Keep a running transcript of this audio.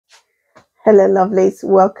Hello, lovelies.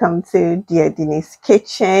 Welcome to Dear Denise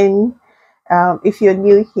Kitchen. If you're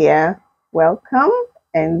new here, welcome.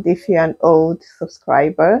 And if you're an old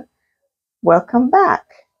subscriber, welcome back.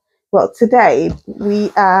 Well, today we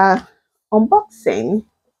are unboxing.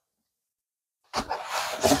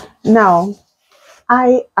 Now,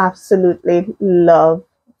 I absolutely love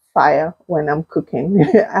fire when I'm cooking.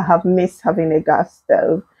 I have missed having a gas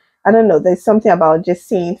stove. I don't know, there's something about just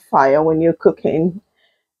seeing fire when you're cooking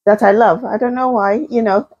that I love. I don't know why.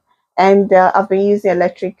 And I've been using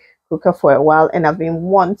electric cooker for a while, and I've been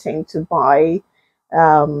wanting to buy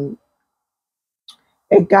um,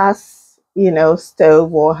 a gas,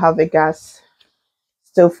 stove, or have a gas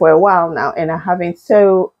stove for a while now, and I haven't.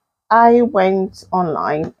 So I went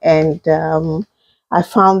online and I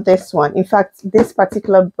found this one. In fact, this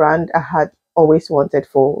particular brand I had always wanted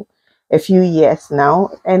for a few years now,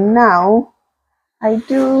 and now I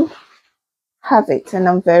do have it, and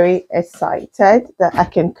I'm very excited that I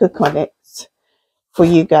can cook on it for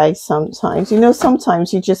you guys. Sometimes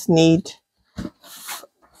you just need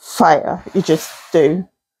fire. You just do.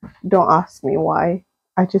 Don't ask me why.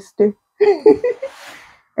 I just do.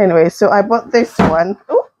 Anyway, so I bought this one.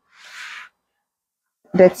 Ooh,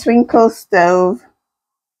 the Twinkle stove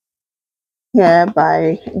here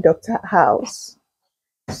by Dr. House.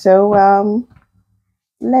 So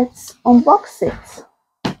let's unbox it.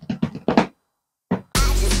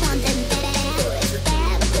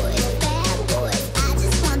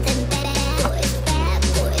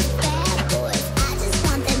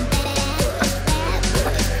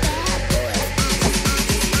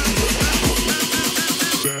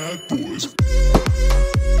 Bad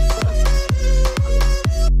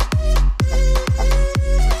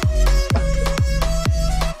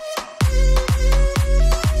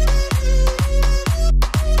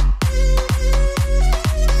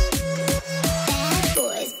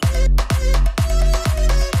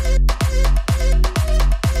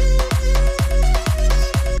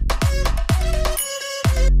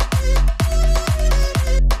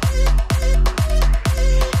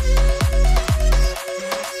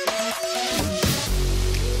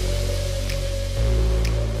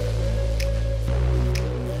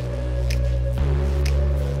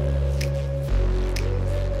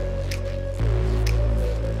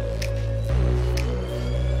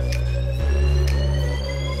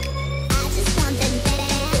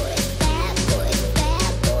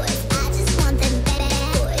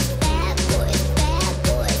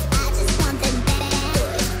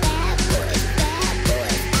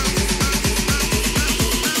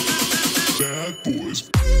boys.